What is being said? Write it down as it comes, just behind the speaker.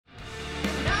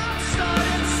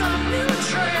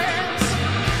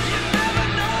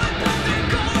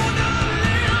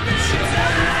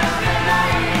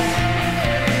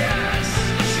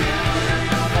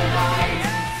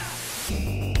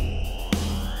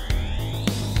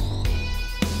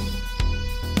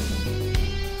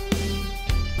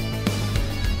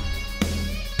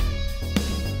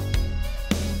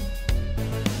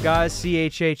up, guys?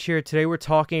 CHH here. Today we're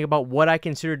talking about what I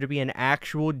consider to be an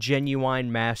actual,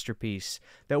 genuine masterpiece.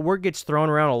 That word gets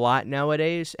thrown around a lot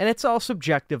nowadays, and it's all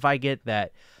subjective, I get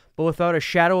that. But without a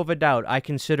shadow of a doubt, I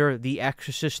consider The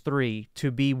Exorcist 3 to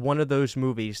be one of those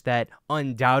movies that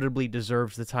undoubtedly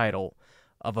deserves the title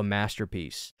of a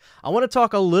masterpiece. I want to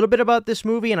talk a little bit about this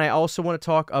movie, and I also want to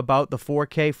talk about the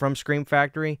 4K from Scream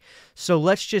Factory, so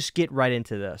let's just get right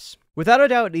into this. Without a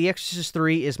doubt, The Exorcist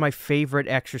 3 is my favorite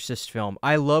Exorcist film.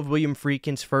 I love William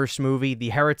Friedkin's first movie. The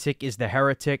Heretic is The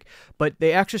Heretic, but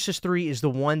The Exorcist 3 is the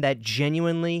one that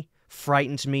genuinely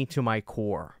frightens me to my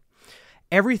core.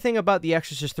 Everything about The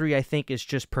Exorcist 3, I think, is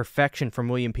just perfection from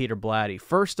William Peter Blatty.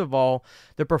 First of all,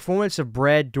 the performance of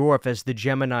Brad Dourif as the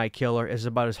Gemini Killer is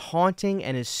about as haunting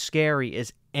and as scary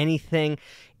as anything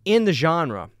in the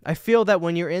genre. I feel that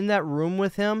when you're in that room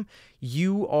with him,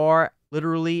 you are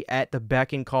literally at the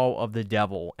beck and call of the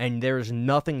devil, and there's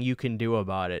nothing you can do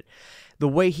about it. The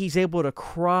way he's able to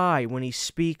cry when he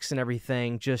speaks and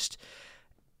everything just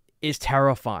is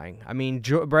terrifying. I mean,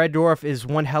 Brad Dourif is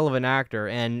one hell of an actor,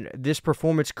 and this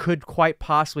performance could quite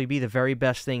possibly be the very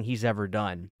best thing he's ever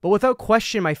done. But without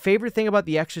question, my favorite thing about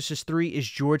The Exorcist 3 is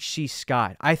George C.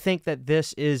 Scott. I think that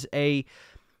this is a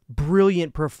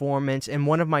brilliant performance and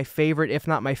one of my favorite, if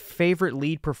not my favorite,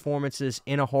 lead performances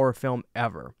in a horror film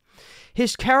ever.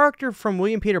 His character from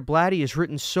William Peter Blatty is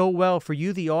written so well for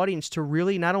you, the audience, to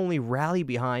really not only rally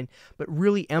behind, but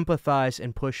really empathize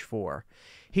and push for.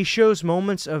 He shows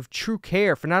moments of true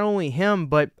care for not only him,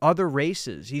 but other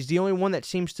races. He's the only one that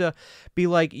seems to be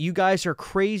like, you guys are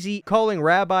crazy, calling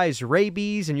rabbis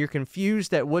rabies, and you're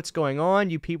confused at what's going on.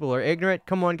 You people are ignorant.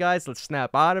 Come on, guys, let's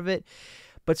snap out of it.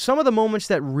 But some of the moments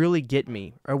that really get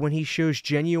me are when he shows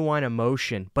genuine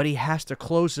emotion, but he has to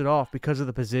close it off because of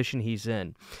the position he's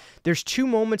in. There's two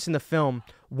moments in the film,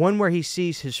 one where he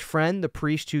sees his friend, the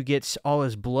priest who gets all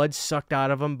his blood sucked out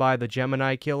of him by the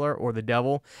Gemini Killer or the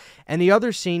devil, and the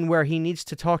other scene where he needs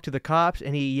to talk to the cops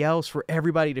and he yells for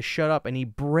everybody to shut up and he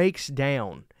breaks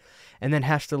down and then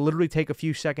has to literally take a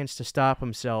few seconds to stop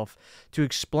himself to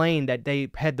explain that they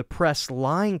had the press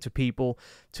lying to people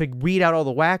to weed out all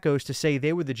the wackos to say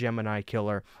they were the Gemini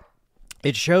Killer.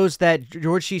 It shows that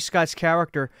George C. Scott's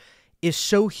character is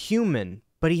so human,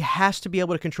 but he has to be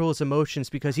able to control his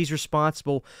emotions because he's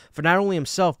responsible for not only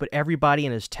himself, but everybody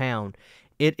in his town.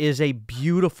 It is a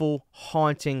beautiful,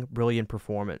 haunting, brilliant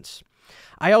performance.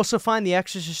 I also find The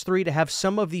Exorcist 3 to have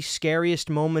some of the scariest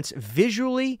moments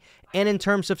visually and in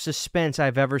terms of suspense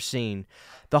I've ever seen.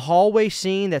 The hallway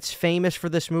scene that's famous for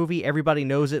this movie, everybody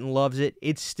knows it and loves it,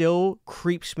 it still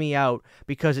creeps me out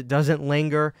because it doesn't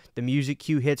linger, the music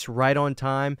cue hits right on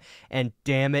time, and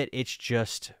damn it, it's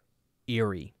just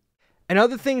eerie. And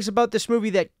other things about this movie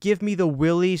that give me the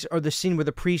willies are the scene where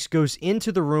the priest goes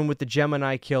into the room with the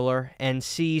Gemini Killer and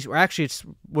sees, or actually it's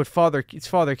Father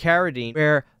Carradine,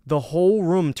 where the whole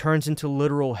room turns into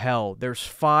literal hell. There's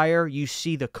fire, you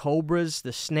see the cobras,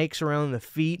 the snakes around the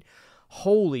feet.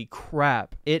 Holy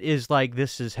crap, it is like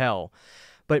this is hell.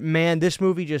 But man, this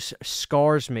movie just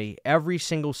scars me. Every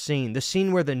single scene. The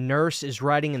scene where the nurse is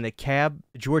riding in the cab,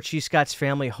 George C. Scott's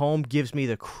family home, gives me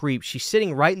the creep. She's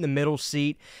sitting right in the middle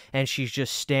seat, and she's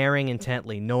just staring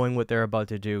intently, knowing what they're about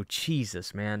to do.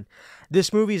 Jesus, man.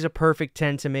 This movie is a perfect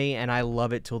 10 to me, and I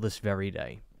love it till this very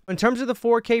day. In terms of the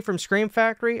 4K from Scream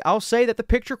Factory, I'll say that the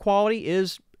picture quality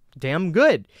is damn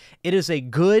good. It is a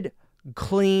good,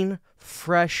 clean,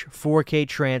 fresh 4K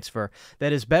transfer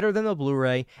that is better than the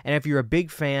Blu-ray, and if you're a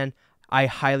big fan, I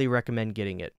highly recommend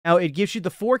getting it. Now, it gives you the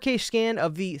 4K scan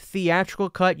of the theatrical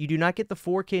cut. You do not get the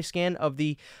 4K scan of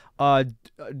the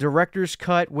director's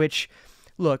cut, which,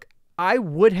 look, I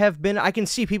can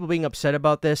see people being upset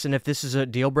about this, and if this is a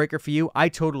deal breaker for you, I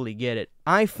totally get it.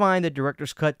 I find the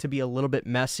director's cut to be a little bit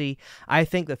messy. I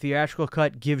think the theatrical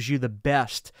cut gives you the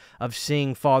best of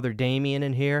seeing Father Damien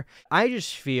in here. I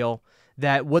just feel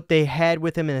that what they had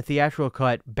with him in the theatrical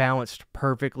cut balanced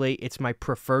perfectly. It's my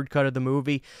preferred cut of the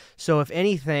movie. So if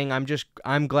anything,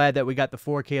 I'm glad that we got the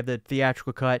 4K of the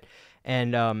theatrical cut.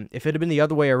 And if it had been the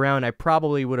other way around, I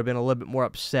probably would have been a little bit more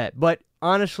upset. But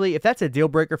honestly, if that's a deal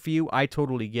breaker for you, I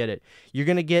totally get it. You're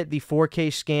going to get the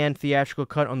 4K scan theatrical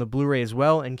cut on the Blu-ray as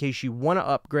well in case you want to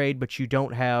upgrade but you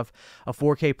don't have a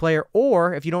 4K player,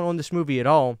 or if you don't own this movie at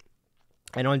all,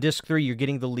 and on disc 3 you're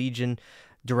getting the Legion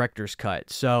director's cut.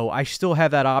 So I still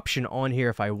have that option on here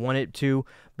if I wanted to,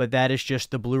 but that is just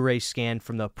the Blu-ray scan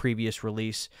from the previous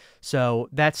release. So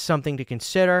that's something to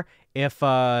consider. If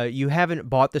you haven't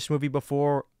bought this movie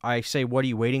before, I say, what are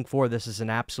you waiting for? This is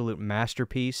an absolute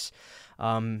masterpiece.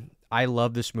 I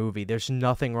love this movie. There's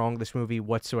nothing wrong with this movie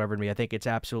whatsoever to me. I think it's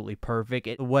absolutely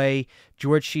perfect. The way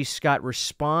George C. Scott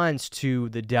responds to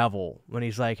the devil when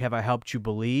he's like, have I helped you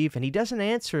believe? And he doesn't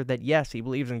answer that yes, he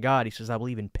believes in God. He says, I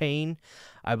believe in pain.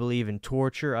 I believe in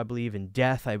torture. I believe in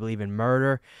death. I believe in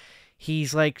murder.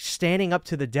 He's like standing up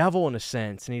to the devil in a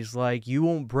sense. And he's like, you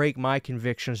won't break my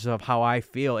convictions of how I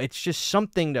feel. It's just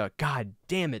something to, God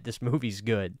damn it, this movie's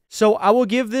good. So I will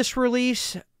give this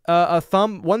release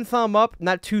one thumb up,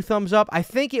 not 2 thumbs up. I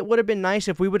think it would have been nice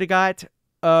if we would have got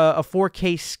a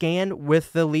 4K scan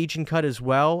with the Legion cut as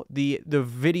well. The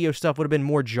video stuff would have been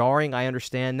more jarring. I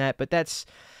understand that, but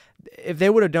if they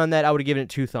would have done that, I would have given it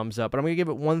 2 thumbs up. But I'm gonna give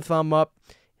it 1 thumb up.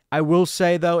 I will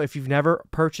say though, if you've never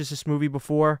purchased this movie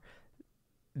before,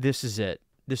 this is it.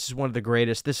 This is one of the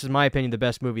greatest. This is, in my opinion, the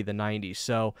best movie of the 90s.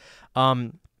 So,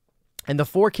 and the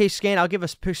 4K scan, I'll give a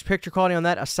picture quality on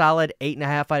that a solid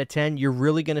 8.5 out of 10. You're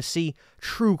really going to see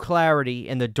true clarity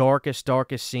in the darkest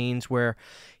scenes where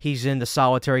he's in the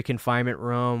solitary confinement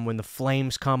room, when the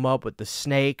flames come up with the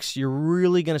snakes. You're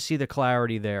really going to see the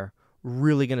clarity there.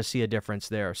 Really going to see a difference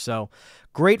there. So,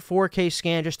 great 4K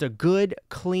scan. Just a good,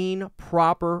 clean,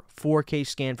 proper 4K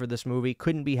scan for this movie.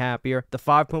 Couldn't be happier. The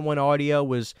 5.1 audio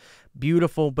was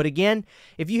beautiful. But again,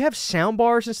 if you have sound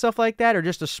bars and stuff like that, or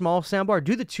just a small sound bar,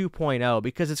 do the 2.0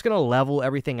 because it's going to level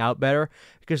everything out better.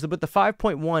 Because with the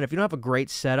 5.1, if you don't have a great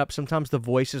setup, sometimes the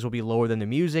voices will be lower than the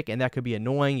music, and that could be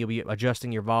annoying. You'll be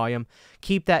adjusting your volume.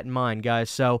 Keep that in mind, guys.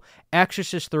 So,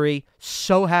 Exorcist 3,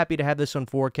 so happy to have this on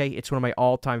 4K. It's one of my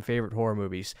all-time favorite horror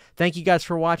movies. Thank you guys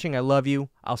for watching. I love you.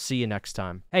 I'll see you next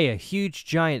time. Hey, a huge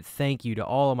giant thank you to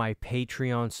all of my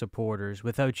Patreon supporters.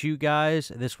 Without you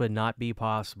guys, this would not be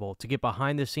possible. To get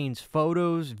behind the scenes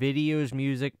photos, videos,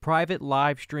 music, private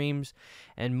live streams,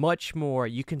 and much more,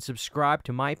 you can subscribe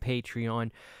to my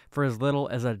Patreon for as little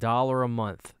as $1 a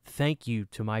month. Thank you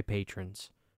to my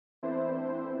patrons.